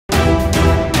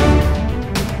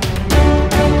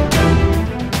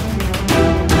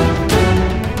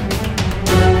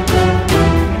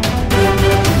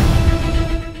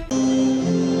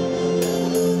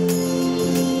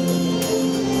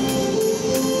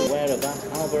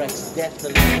Albirex get the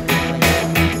lead.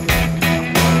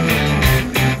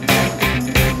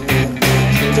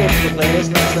 Still talk to the players,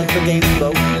 let's let the game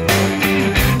flow.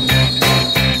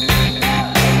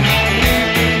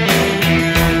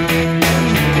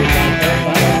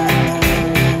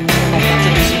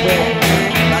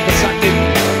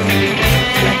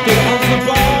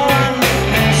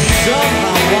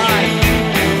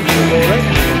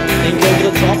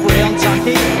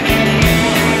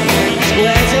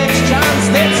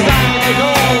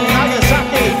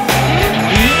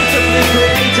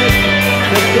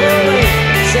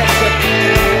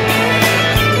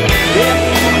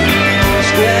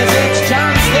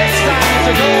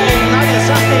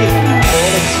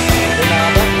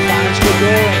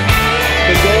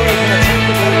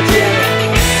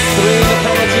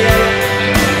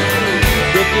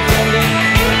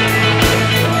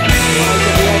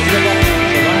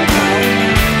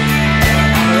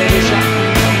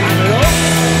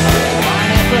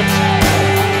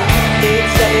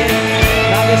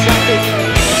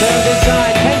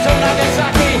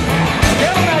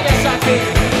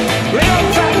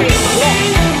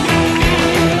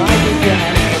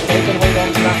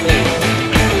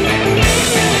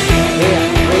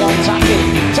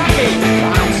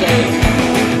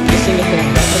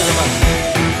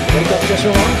 Just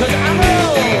for one, because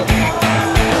Harimau!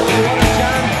 What a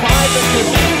jam, 5 inches.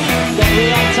 Got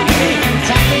Leon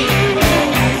Taki,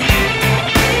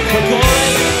 Pagore,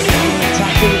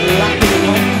 Taki lapping him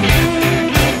on.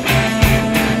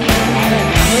 And then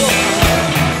Harimau.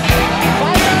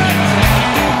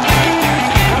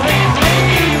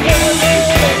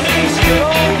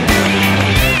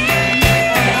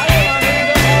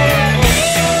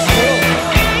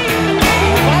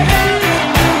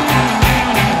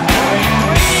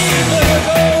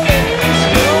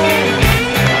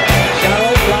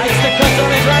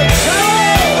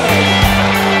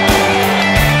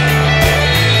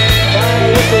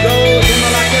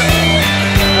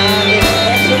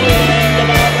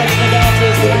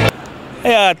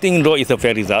 Yeah, I think draw is a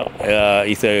fair result.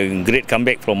 It's a great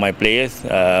comeback from my players.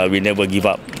 We never give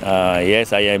up.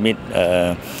 Yes, I admit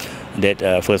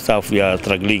that first half we are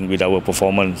struggling with our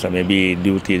performance. Maybe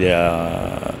due to they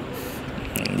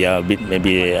are a bit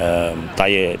maybe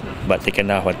tired. But second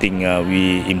half, I think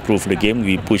we improved the game.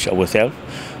 We push ourselves.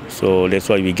 So that's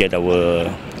why we get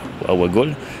our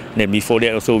goal. Then before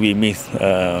that also we missed,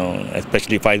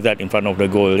 especially Faizat in front of the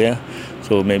goal. Yeah.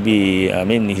 So maybe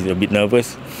he's a bit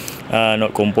nervous.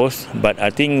 Not composed, but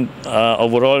I think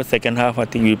overall second half I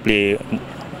think we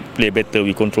play better.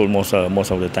 We control most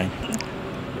of the time.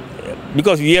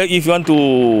 Because if you want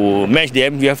to match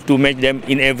them, we have to match them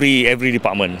in every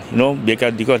department. You know,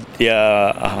 because they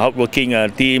are a hardworking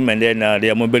team, and then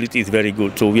their mobility is very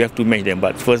good. So we have to match them.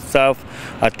 But first half,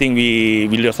 I think we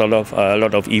lost a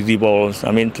lot of easy balls.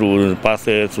 Through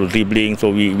passes, through dribbling. So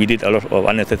we did a lot of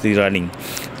unnecessary running.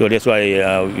 So that's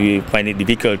why we find it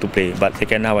difficult to play. But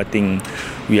second half, I think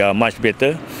we are much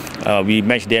better. We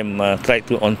match them on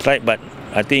strike, but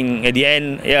I think at the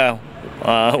end, yeah.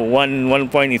 One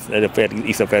point is a fair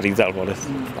result for us.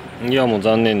 いやもう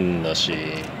残念だし、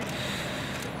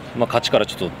勝ちから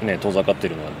ちょっとね遠ざかって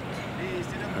るのは、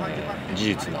事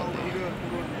実なんで、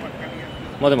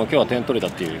でも今日は点取れ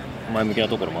たっていう前向きな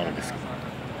ところもあるんですけ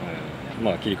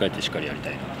ど、切り替えてしっかりやり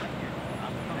たいな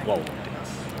とは思っていま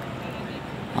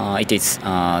す。It is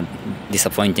a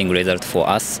disappointing result for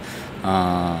us,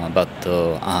 but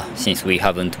since we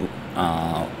haven't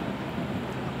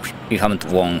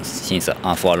won since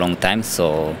for a long time,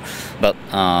 but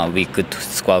we could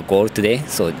score a goal today,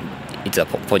 so it's a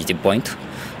positive point.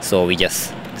 So we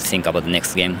just think about the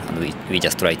next game, and we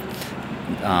just try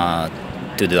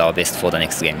to do our best for the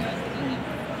next game.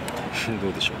 ど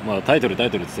うでしょう。タイトルって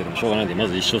言ってもしょうがないんで、ま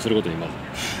ず1勝することにまず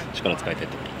力使いたい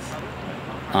と思い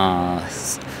ま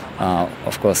す。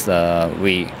Of course,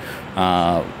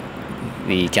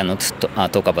 we cannot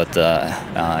talk about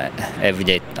every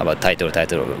day about title.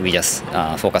 We just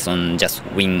focus on just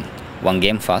win one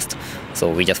game first. So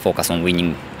we just focus on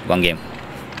winning one game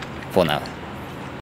for now.